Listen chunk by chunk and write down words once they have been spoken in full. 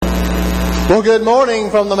Well, good morning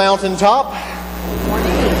from the mountaintop,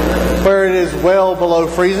 where it is well below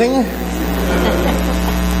freezing.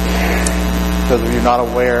 Those of you not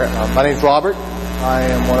aware, my name is Robert. I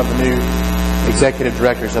am one of the new executive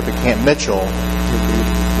directors up at Camp Mitchell.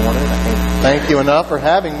 This morning, I can't thank you enough for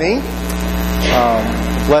having me.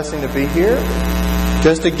 It's a blessing to be here.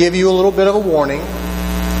 Just to give you a little bit of a warning,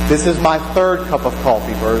 this is my third cup of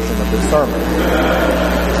coffee version of this sermon.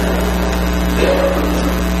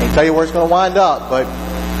 Can't tell you where it's going to wind up, but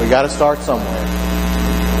we got to start somewhere.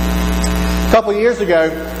 A couple years ago,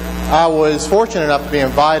 I was fortunate enough to be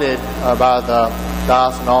invited by the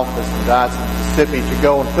diocesan office in Jackson, Mississippi, to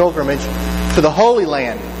go on pilgrimage to the Holy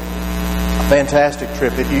Land. A fantastic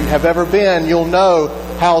trip. If you have ever been, you'll know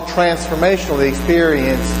how transformational the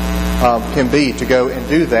experience can be to go and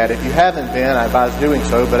do that. If you haven't been, I advise doing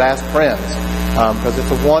so, but ask friends, because it's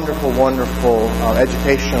a wonderful, wonderful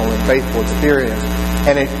educational and faithful experience.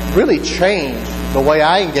 And it really changed the way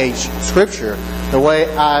I engage Scripture, the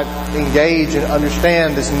way I engage and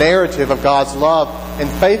understand this narrative of God's love and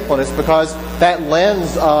faithfulness, because that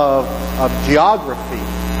lens of geography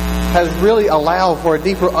has really allowed for a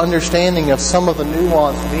deeper understanding of some of the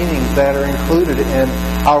nuanced meanings that are included in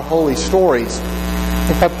our holy stories.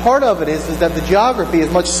 In fact, part of it is that the geography is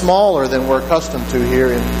much smaller than we're accustomed to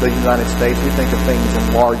here in the United States. We think of things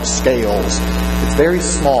in large scales. It's very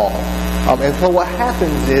small. And so what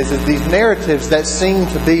happens is these narratives that seem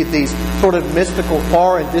to be these sort of mystical,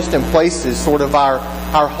 far and distant places, sort of our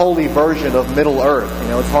holy version of Middle Earth. You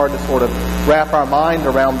know, it's hard to sort of wrap our mind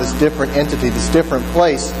around this different entity, this different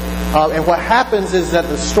place. And what happens is that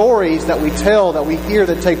the stories that we tell, that we hear,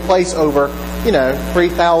 that take place over,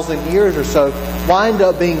 3,000 years or so, wind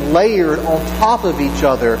up being layered on top of each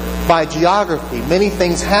other by geography. Many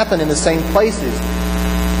things happen in the same places.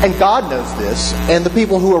 And God knows this, and the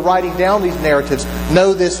people who are writing down these narratives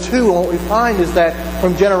know this too. And what we find is that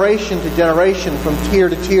from generation to generation, from tier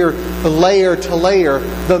to tier, from layer to layer,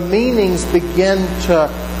 the meanings begin to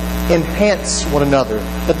enhance one another.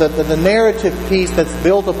 That the narrative piece that's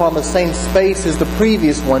built upon the same space as the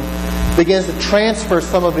previous one begins to transfer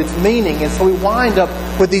some of its meaning. And so we wind up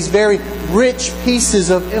with these very rich pieces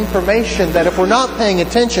of information that if we're not paying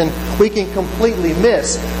attention, we can completely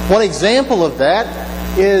miss. One example of that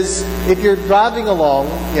is if you're driving along,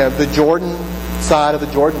 the Jordan side of the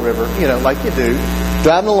Jordan River, like you do,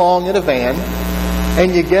 driving along in a van,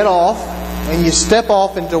 and you get off, and you step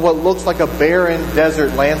off into what looks like a barren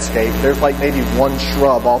desert landscape. There's like maybe one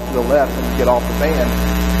shrub off to the left when you get off the van.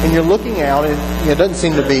 And you're looking out, and it doesn't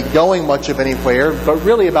seem to be going much of anywhere, but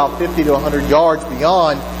really about 50 to 100 yards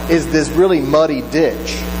beyond is this really muddy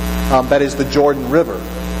ditch. That is the Jordan River.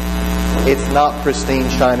 It's not pristine,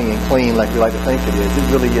 shiny, and clean like we like to think it is.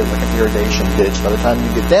 It really is like an irrigation ditch by the time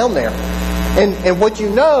you get down there. And what you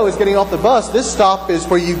know is getting off the bus, this stop is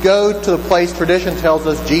where you go to the place tradition tells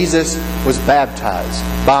us Jesus was baptized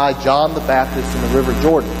by John the Baptist in the River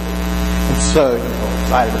Jordan. And so,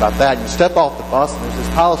 excited about that. You step off the bus and there's this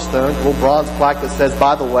pile of stones, a little bronze plaque that says,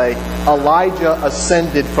 by the way, Elijah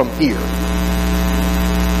ascended from here.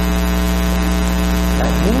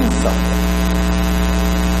 That means something.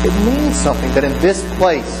 It means something that in this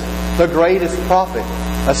place, the greatest prophet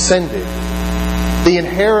ascended. The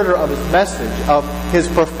inheritor of his message, of his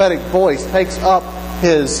prophetic voice, takes up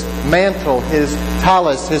his mantle, his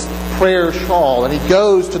talus, his prayer shawl, and he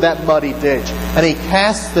goes to that muddy ditch and he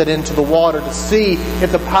casts it into the water to see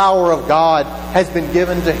if the power of God has been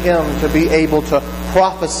given to him to be able to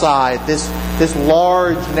prophesy this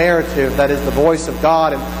large narrative that is the voice of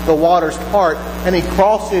God, and the waters part, and he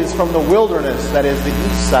crosses from the wilderness, that is the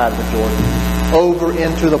east side of the Jordan, over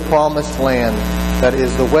into the promised land, that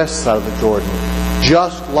is the west side of the Jordan,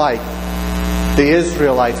 just like the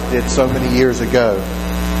Israelites did so many years ago,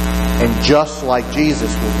 and just like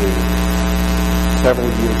Jesus will do several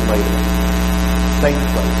years later. Same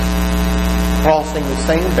place, crossing the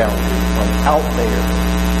same boundary from out there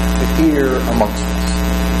to here amongst us.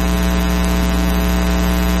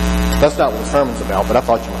 That's not what the sermon's about, but I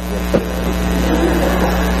thought you might be interested in it.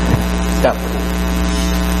 It's not pretty.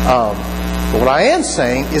 But what I am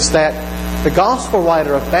saying is that the gospel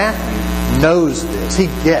writer of Matthew knows this. He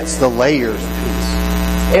gets the layers piece.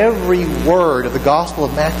 Every word of the Gospel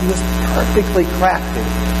of Matthew is perfectly crafted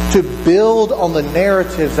to build on the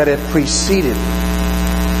narratives that have preceded.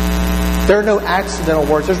 There are no accidental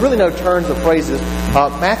words. There's really no turns of phrases.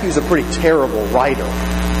 Matthew's a pretty terrible writer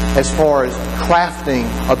as far as crafting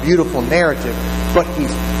a beautiful narrative, but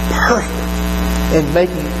he's perfect in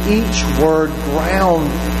making each word ground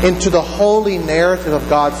into the holy narrative of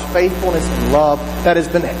God's faithfulness and love that has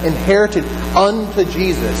been inherited unto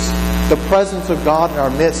Jesus, the presence of God in our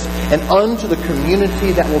midst, and unto the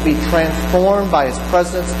community that will be transformed by His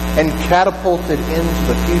presence and catapulted into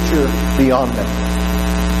the future beyond memory.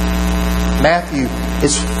 Matthew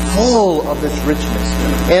is full of this richness.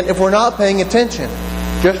 And if we're not paying attention,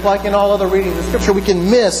 just like in all other readings of Scripture, we can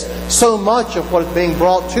miss so much of what is being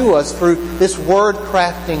brought to us through this word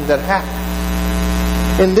crafting that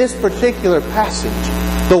happens. In this particular passage,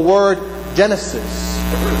 the word Genesis,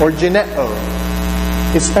 or geneo,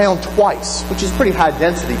 is found twice, which is pretty high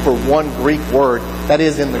density for one Greek word that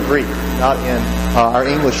is in the Greek, not in our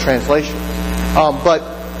English translation. But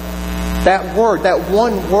that word, that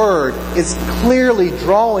one word, is clearly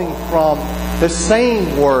drawing from the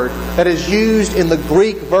same word that is used in the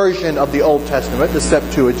Greek version of the Old Testament, the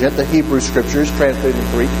Septuagint, the Hebrew Scriptures translated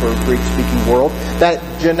in Greek for a Greek-speaking world. That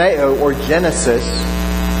geneo, or Genesis,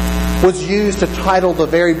 was used to title the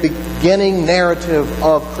very beginning narrative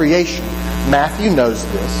of creation. Matthew knows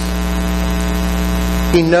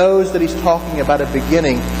this. He knows that he's talking about a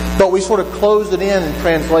beginning, but we sort of close it in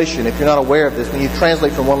translation. If you're not aware of this, when you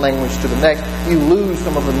translate from one language to the next, you lose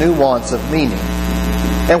some of the nuance of meaning.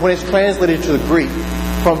 And when it's translated to the Greek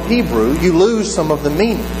from Hebrew, you lose some of the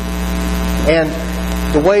meaning. And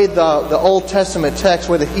the way the Old Testament text,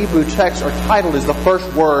 where the Hebrew texts are titled, is the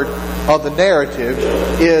first word of the narrative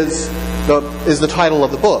is the title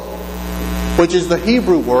of the book, which is the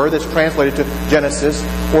Hebrew word that's translated to Genesis,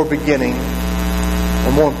 or beginning,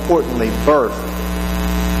 or more importantly, birth.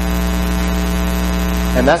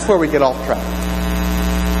 And that's where we get off track.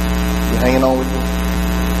 You hanging on with me?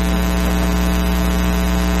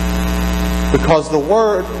 Because the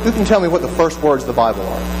word, who can tell me what the first words of the Bible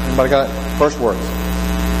are? Anybody got it? First words.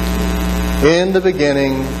 In the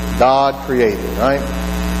beginning, God created, right?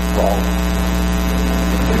 Wrong.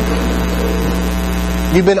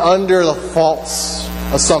 You've been under the false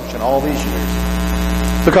assumption all these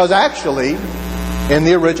years. Because actually, in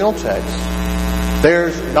the original text,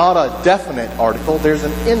 there's not a definite article, there's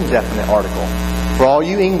an indefinite article. For all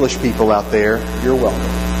you English people out there, you're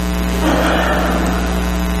welcome.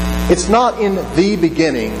 It's not in the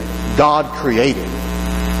beginning God created.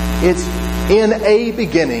 It's in a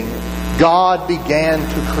beginning God began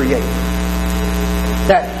to create.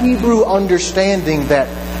 That Hebrew understanding that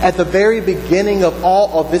at the very beginning of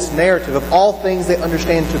all of this narrative, of all things they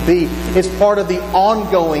understand to be, is part of the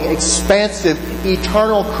ongoing, expansive,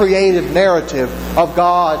 eternal, creative narrative of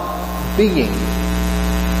God being.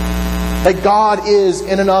 That God is,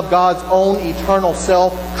 in and of God's own eternal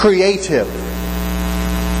self, creative.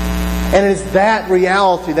 And it is that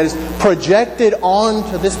reality that is projected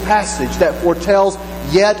onto this passage that foretells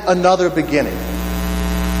yet another beginning.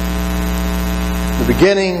 The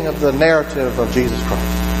beginning of the narrative of Jesus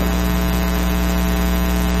Christ.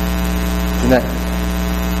 Amen.